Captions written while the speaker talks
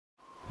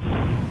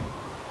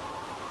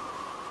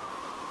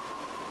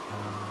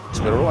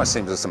But it almost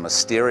seems there's some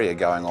hysteria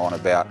going on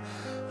about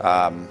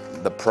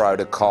the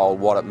protocol,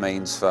 what it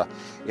means for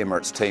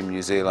Emirates Team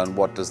New Zealand,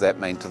 what does that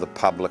mean to the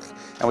public,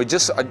 and we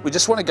just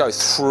want to go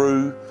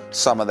through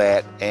some of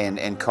that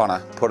and kind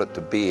of put it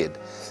to bed.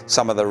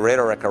 Some of the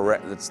rhetoric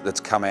that's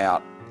come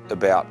out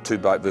about 2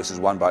 boat versus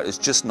 1 boat is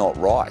just not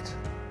right.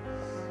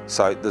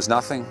 So there's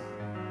nothing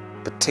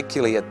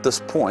particularly at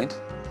this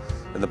point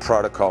in the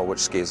protocol which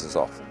scares us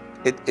off.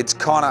 It's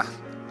kind of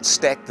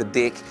stacked the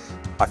deck,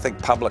 I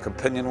think, public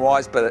opinion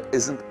wise, but it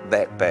isn't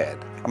that bad.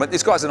 I mean,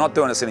 these guys are not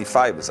doing us any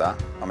favours, huh?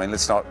 I mean,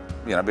 let's not,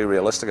 be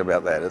realistic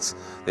about that. It's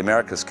the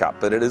America's Cup,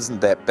 but it isn't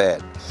that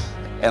bad.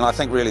 And I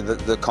think really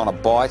the kind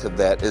of bite of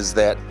that is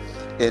that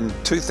in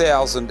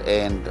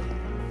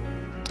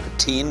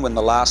 2010, when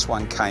the last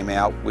one came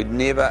out, we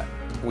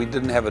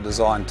didn't have a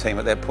design team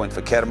at that point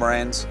for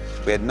catamarans.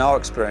 We had no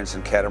experience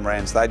in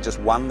catamarans. They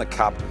just won the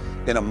cup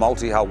in a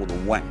multi-hull with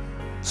a wing.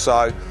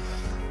 So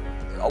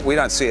we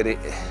don't see it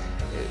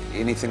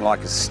anything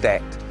like as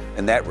stacked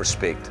in that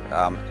respect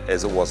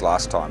as it was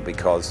last time,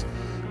 because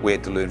we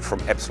had to learn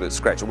from absolute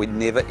scratch. We'd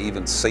never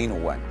even seen a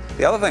wing.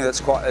 The other thing that's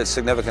quite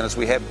significant is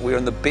we're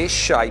in the best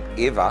shape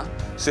ever,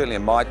 certainly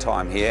in my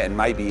time here, and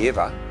maybe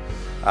ever,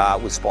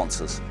 with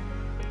sponsors.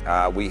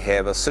 We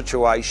have a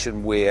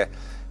situation where,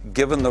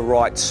 given the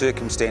right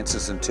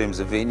circumstances in terms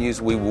of venues,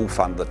 we will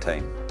fund the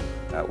team.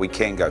 We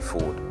can go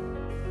forward.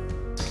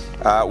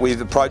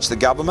 We've approached the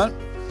government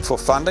for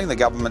funding. The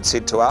government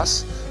said to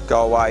us,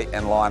 go away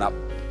and line up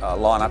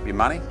your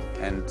money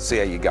and see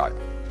how you go.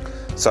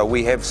 So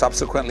we have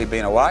subsequently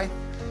been away,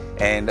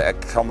 and a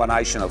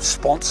combination of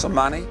sponsor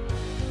money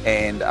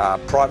and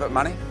private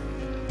money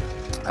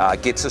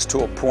gets us to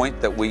a point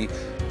that we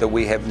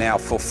have now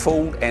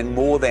fulfilled, and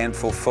more than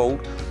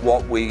fulfilled,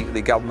 what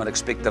the government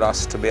expected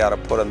us to be able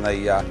to put in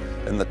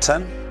the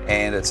tin,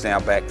 and it's now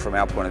back from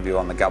our point of view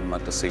on the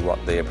government to see what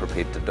they're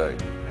prepared to do.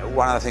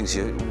 One of the things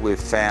we've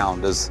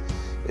found is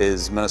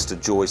Minister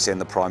Joyce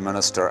and the Prime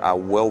Minister are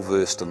well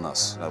versed in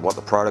this, what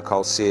the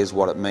protocol says,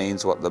 what it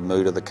means, what the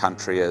mood of the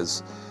country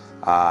is,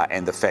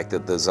 and the fact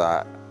that there's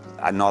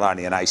not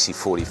only an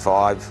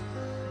AC45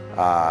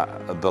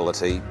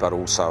 ability, but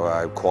also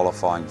a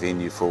qualifying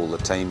venue for all the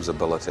teams'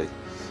 ability.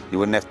 You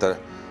wouldn't have to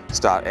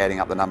start adding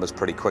up the numbers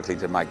pretty quickly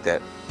to make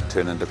that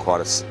turn into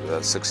quite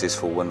a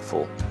successful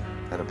windfall.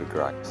 That'd be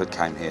great if it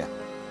came here.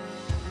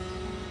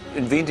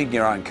 Inventing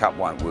your own cup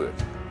won't work.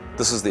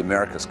 This is the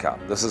America's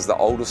Cup. This is the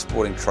oldest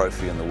sporting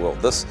trophy in the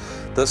world. This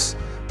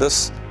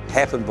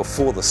happened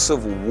before the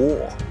Civil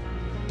War.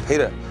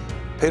 Peter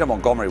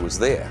Montgomery was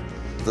there.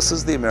 This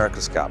is the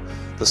America's Cup.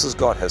 This has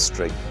got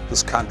history.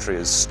 This country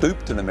has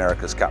stooped in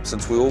America's Cup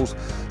since we all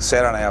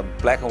sat on our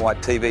black and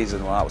white TVs,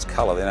 and when I was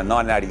colour then, in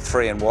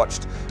 1983, and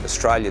watched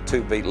Australia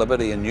 2 beat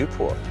Liberty in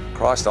Newport.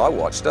 Christ, I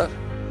watched it.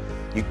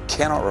 You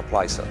cannot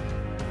replace it.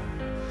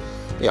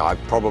 Yeah,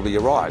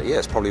 you're right. Yeah,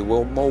 it's probably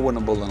more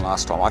winnable than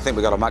last time. I think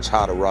we've got a much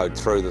harder road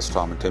through this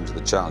time in terms of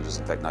the challenges.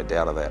 In fact, no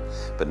doubt of that.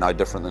 But no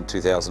different than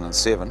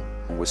 2007.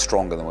 We're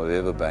stronger than we've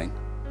ever been.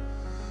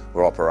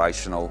 We're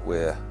operational.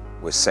 We're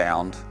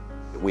sound.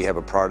 We have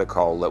a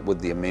protocol that, with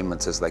the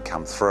amendments as they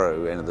come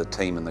through and the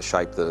team in the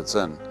shape that it's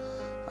in,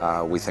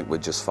 we think we're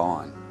just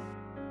fine.